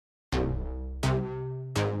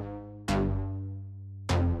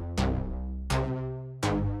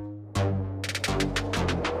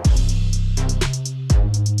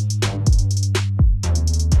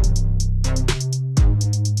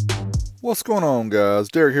What's going on, guys?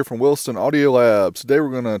 Derek here from Williston Audio Labs. Today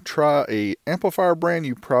we're going to try a amplifier brand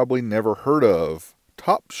you probably never heard of.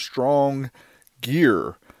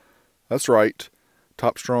 TopStrongGear. That's right,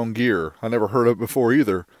 TopStrongGear. I never heard of it before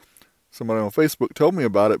either. Somebody on Facebook told me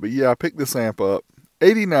about it, but yeah, I picked this amp up.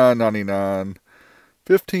 $89.99,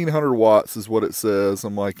 1500 watts is what it says.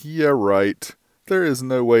 I'm like, yeah, right. There is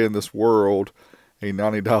no way in this world a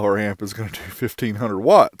 $90 amp is going to do 1500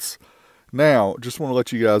 watts. Now, just want to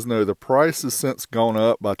let you guys know the price has since gone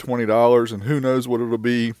up by $20, and who knows what it'll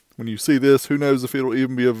be when you see this. Who knows if it'll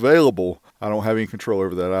even be available. I don't have any control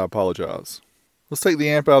over that. I apologize. Let's take the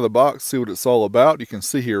amp out of the box, see what it's all about. You can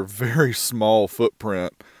see here, very small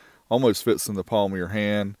footprint. Almost fits in the palm of your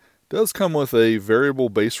hand. It does come with a variable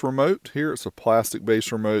bass remote. Here it's a plastic bass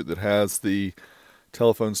remote that has the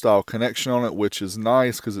telephone style connection on it, which is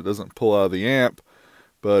nice because it doesn't pull out of the amp.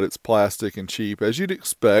 But it's plastic and cheap, as you'd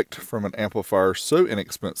expect from an amplifier so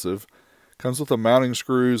inexpensive. Comes with the mounting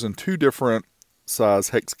screws and two different size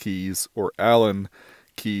hex keys or Allen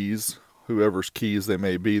keys, whoever's keys they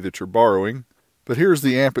may be that you're borrowing. But here's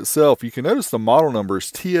the amp itself. You can notice the model number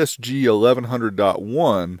is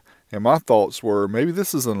TSG-1100.1, and my thoughts were maybe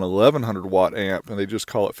this is an 1100 watt amp and they just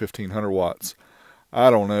call it 1500 watts.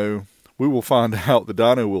 I don't know. We will find out. The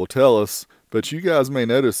dyno will tell us. But you guys may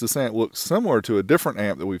notice this amp looks similar to a different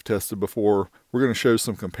amp that we've tested before. We're going to show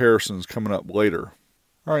some comparisons coming up later.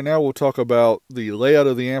 Alright, now we'll talk about the layout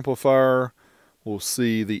of the amplifier. We'll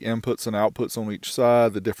see the inputs and outputs on each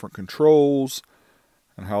side, the different controls,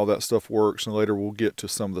 and how that stuff works. And later we'll get to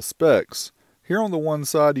some of the specs. Here on the one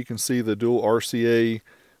side you can see the dual RCA.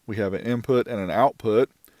 We have an input and an output.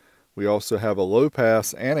 We also have a low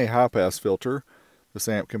pass and a high pass filter. This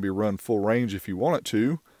amp can be run full range if you want it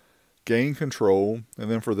to. Gain control, and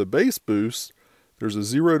then for the bass boost there's a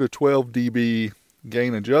 0 to 12 dB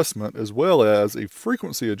gain adjustment as well as a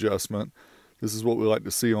frequency adjustment. This is what we like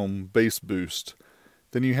to see on bass boost.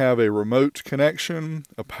 Then you have a remote connection,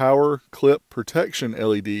 a power clip protection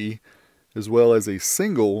LED, as well as a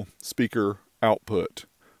single speaker output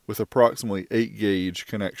with approximately 8 gauge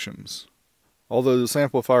connections. Although this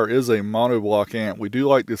amplifier is a monoblock amp, we do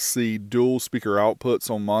like to see dual speaker outputs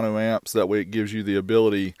on mono amps. That way it gives you the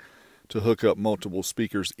ability to hook up multiple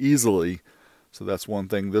speakers easily. So that's one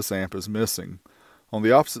thing this amp is missing. On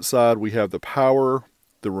the opposite side we have the power,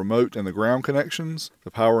 the remote, and the ground connections.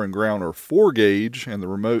 The power and ground are 4 gauge and the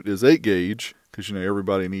remote is 8 gauge because you know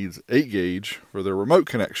everybody needs 8 gauge for their remote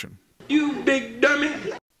connection. You big dummy!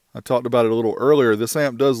 I talked about it a little earlier. This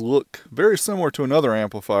amp does look very similar to another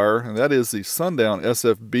amplifier, and that is the Sundown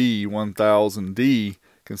SFB 1000D. You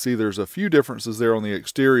can see there's a few differences there on the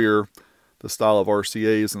exterior. The style of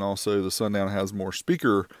RCAs, and also the Sundown has more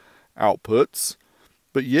speaker outputs.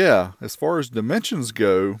 But yeah, as far as dimensions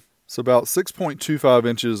go, it's about 6.25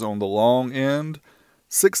 inches on the long end,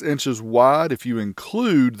 6 inches wide if you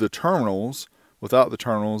include the terminals. Without the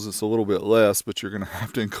terminals it's a little bit less, but you're going to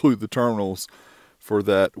have to include the terminals for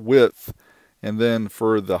that width. And then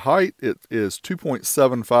for the height it is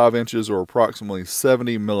 2.75 inches or approximately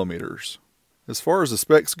 70 millimeters. As far as the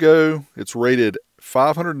specs go, it's rated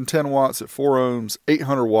 510 watts at 4 ohms,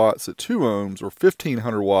 800 watts at 2 ohms, or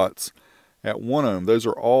 1500 watts at 1 ohm. Those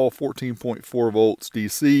are all 14.4 volts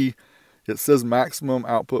DC. It says maximum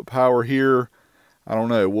output power here. I don't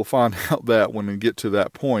know. We'll find out that when we get to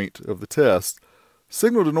that point of the test.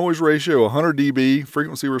 Signal to noise ratio 100 dB,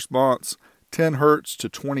 frequency response 10 hertz to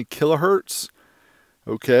 20 kilohertz.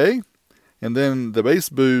 Okay. And then the bass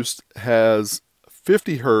boost has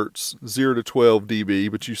 50 hertz, 0 to 12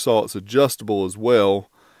 dB, but you saw it's adjustable as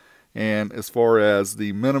well. And as far as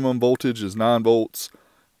the minimum voltage is 9 volts,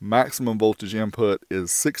 maximum voltage input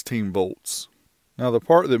is 16 volts. Now the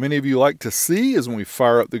part that many of you like to see is when we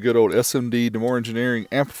fire up the good old SMD DeMoor Engineering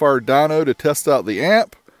amplifier dyno to test out the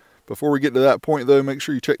amp. Before we get to that point though, make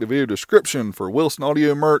sure you check the video description for Williston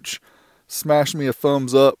Audio merch. Smash me a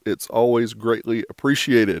thumbs up, it's always greatly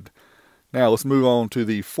appreciated. Now let's move on to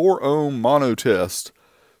the 4 ohm mono test.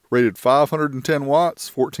 Rated 510 watts,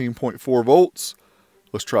 14.4 volts.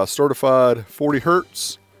 Let's try certified 40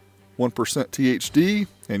 hertz, 1% THD.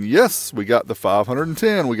 And yes, we got the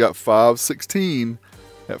 510. We got 516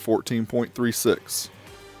 at 14.36.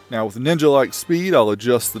 Now with ninja-like speed, I'll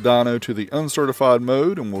adjust the dyno to the uncertified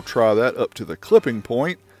mode and we'll try that up to the clipping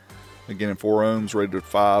point. Again, in 4 ohms, rated at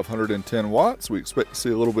 510 watts. We expect to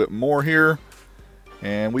see a little bit more here.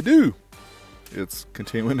 And we do. It's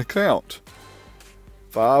continuing to count.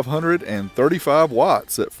 535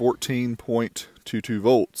 watts at 14.22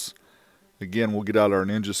 volts. Again, we'll get out our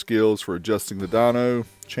ninja skills for adjusting the dyno,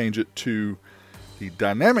 change it to the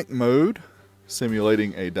dynamic mode,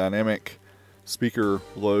 simulating a dynamic speaker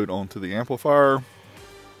load onto the amplifier.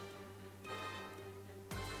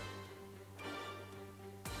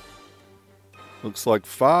 Looks like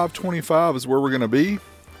 525 is where we're going to be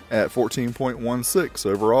at 14.16.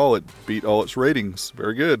 Overall, it beat all its ratings.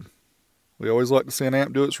 Very good. We always like to see an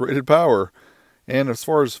amp do its rated power. And as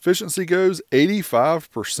far as efficiency goes,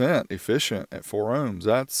 85% efficient at 4 ohms.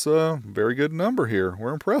 That's a very good number here.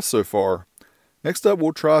 We're impressed so far. Next up,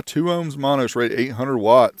 we'll try 2 ohms monos rated 800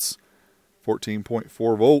 watts,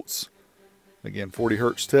 14.4 volts. Again, 40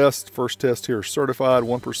 hertz test. First test here, certified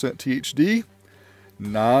 1% THD.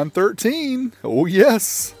 913. Oh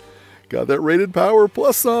yes. Got that rated power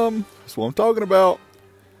plus some. That's what I'm talking about.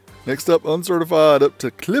 Next up, uncertified up to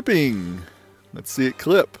clipping. Let's see it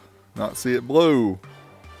clip, not see it blow.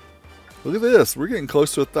 Look at this. We're getting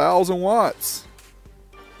close to 1,000 watts.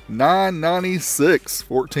 996,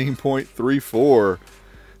 14.34.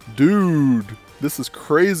 Dude, this is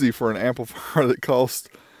crazy for an amplifier that costs,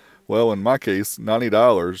 well, in my case,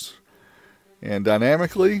 $90. And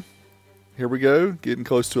dynamically, here we go, getting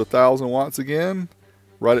close to 1,000 watts again,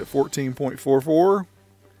 right at 14.44.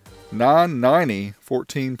 990,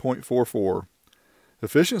 14.44.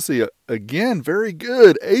 Efficiency, again, very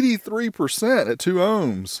good, 83% at 2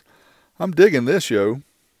 ohms. I'm digging this, yo.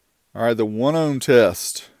 All right, the 1 ohm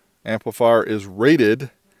test. Amplifier is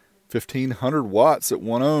rated 1,500 watts at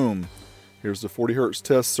 1 ohm. Here's the 40 hertz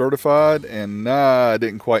test certified, and nah, I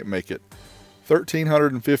didn't quite make it.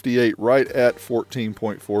 1,358, right at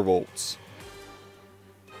 14.4 volts.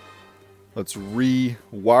 Let's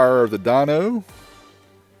rewire the dyno.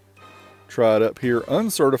 Try it up here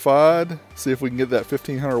uncertified. See if we can get that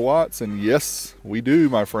 1,500 watts. And yes, we do,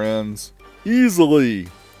 my friends. Easily.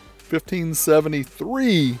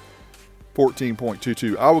 1,573,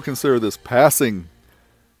 14.22. I would consider this passing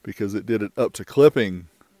because it did it up to clipping.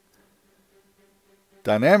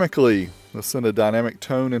 Dynamically, let's send a dynamic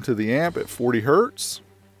tone into the amp at 40 hertz.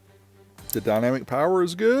 The dynamic power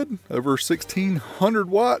is good. Over 1,600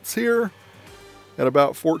 watts here at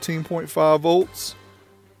about 14.5 volts.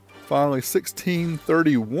 Finally,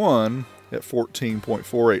 1631 at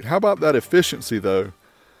 14.48. How about that efficiency though?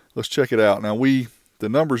 Let's check it out. Now the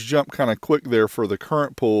numbers jump kind of quick there for the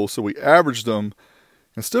current pull, so we averaged them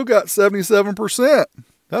and still got 77%.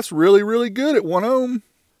 That's really, really good at 1 ohm.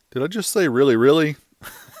 Did I just say really, really?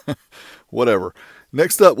 Whatever.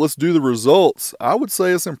 Next up, let's do the results. I would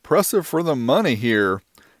say it's impressive for the money here.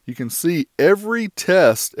 You can see every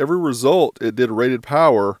test, every result, it did rated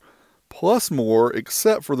power plus more,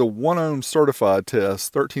 except for the 1 ohm certified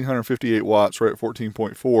test, 1,358 watts, right at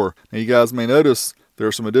 14.4. Now you guys may notice there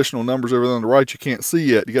are some additional numbers over there on the right you can't see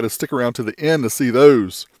yet. You got to stick around to the end to see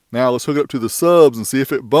those. Now let's hook it up to the subs and see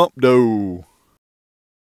if it bumped though.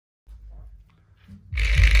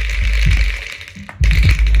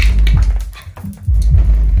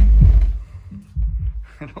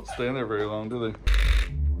 They don't stay in there very long, do they?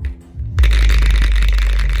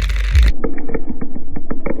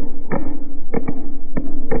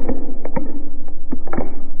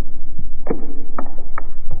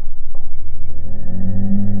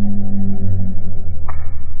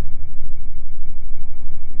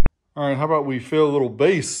 All right, how about we fill a little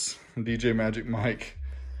bass in DJ Magic Mike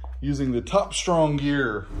using the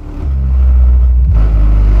TopStrongGear.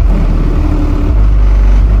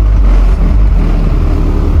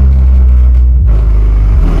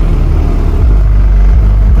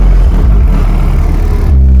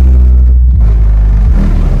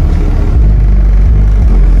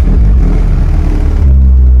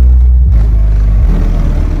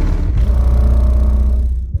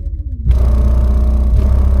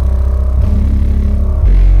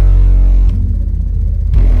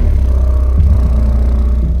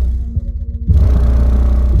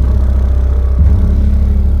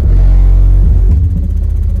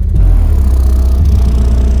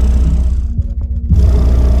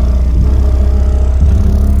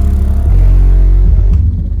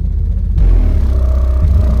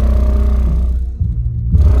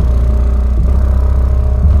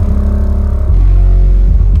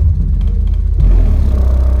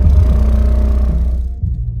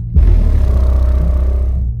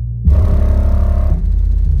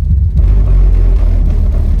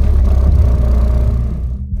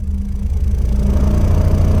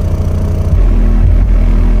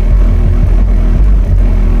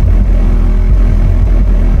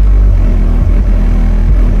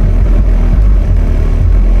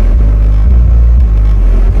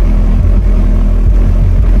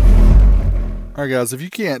 Alright guys, if you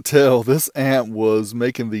can't tell, this amp was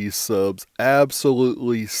making these subs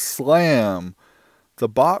absolutely slam. The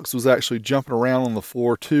box was actually jumping around on the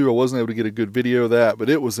floor too. I wasn't able to get a good video of that, but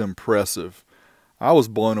it was impressive. I was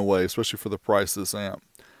blown away, especially for the price of this amp.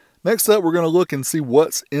 Next up, we're going to look and see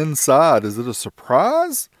what's inside. Is it a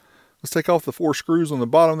surprise? Let's take off the 4 screws on the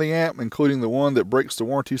bottom of the amp, including the one that breaks the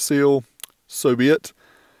warranty seal. So be it.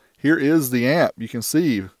 Here is the amp. You can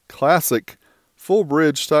see classic full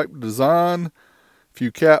bridge type design. A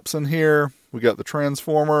few caps in here. We got the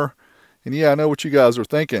transformer. And yeah, I know what you guys are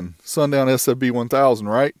thinking. Sundown SFB 1000,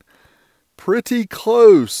 right? Pretty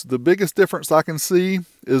close. The biggest difference I can see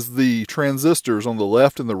is the transistors on the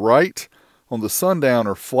left and the right on the Sundown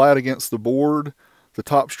are flat against the board. The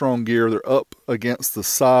TopStrongGear, they're up against the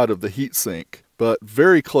side of the heatsink, but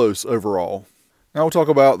very close overall. Now we'll talk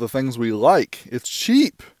about the things we like. It's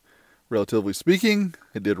cheap, relatively speaking.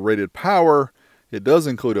 It did rated power. It does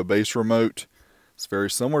include a bass remote. It's very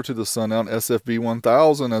similar to the Sundown SFB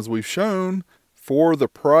 1000 as we've shown. For the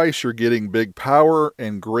price, you're getting big power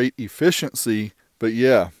and great efficiency, but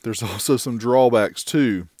yeah, there's also some drawbacks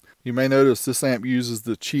too. You may notice this amp uses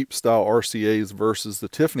the cheap style RCAs versus the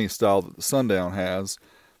Tiffany style that the Sundown has.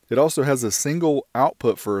 It also has a single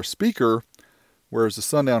output for a speaker, whereas the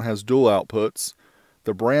Sundown has dual outputs.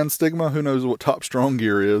 The brand stigma, who knows what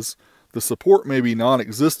TopStrongGear is. The support may be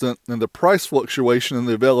non-existent, and the price fluctuation and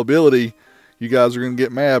the availability, you guys are going to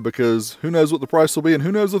get mad because who knows what the price will be and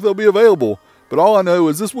who knows if they'll be available. But all I know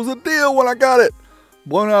is this was a deal when I got it.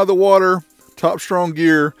 Blown out of the water.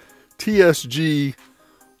 TopStrongGear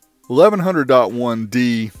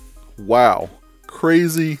TSG-1100.1D. Wow.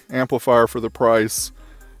 Crazy amplifier for the price.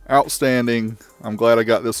 Outstanding. I'm glad I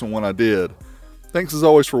got this one when I did. Thanks as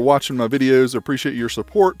always for watching my videos. I appreciate your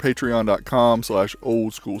support.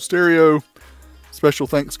 Patreon.com/oldschoolstereo. Special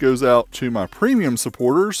thanks goes out to my premium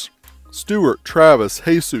supporters. Stuart, Travis,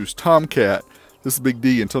 Jesus, Tomcat. This is Big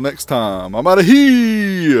D. Until next time, I'm out of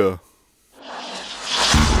here.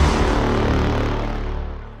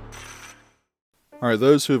 Alright,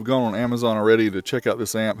 those who have gone on Amazon already to check out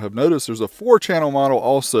this amp have noticed there's a 4-channel model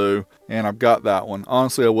also, and I've got that one.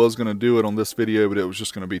 Honestly, I was going to do it on this video, but it was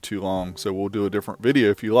just going to be too long, so we'll do a different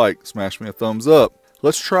video if you like. Smash me a thumbs up.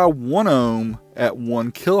 Let's try 1 ohm at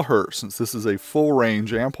 1 kilohertz, since this is a full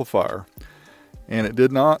range amplifier. And it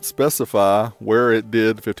did not specify where it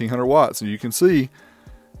did 1500 watts. And you can see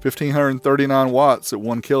 1539 watts at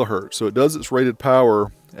 1 kilohertz. So it does its rated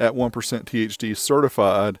power at 1% THD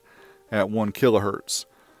certified at 1 kilohertz.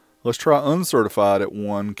 Let's try uncertified at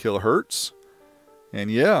 1 kilohertz.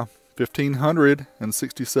 And yeah,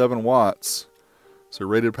 1567 watts. So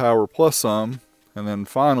rated power plus some. And then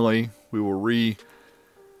finally, we will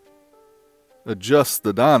readjust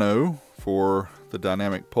the dyno for the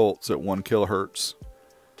dynamic pulse at 1 kilohertz.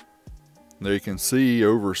 There you can see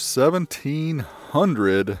over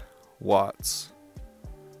 1700 watts.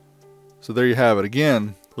 So there you have it.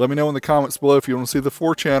 Again, let me know in the comments below if you want to see the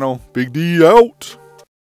 4-channel. Big D out!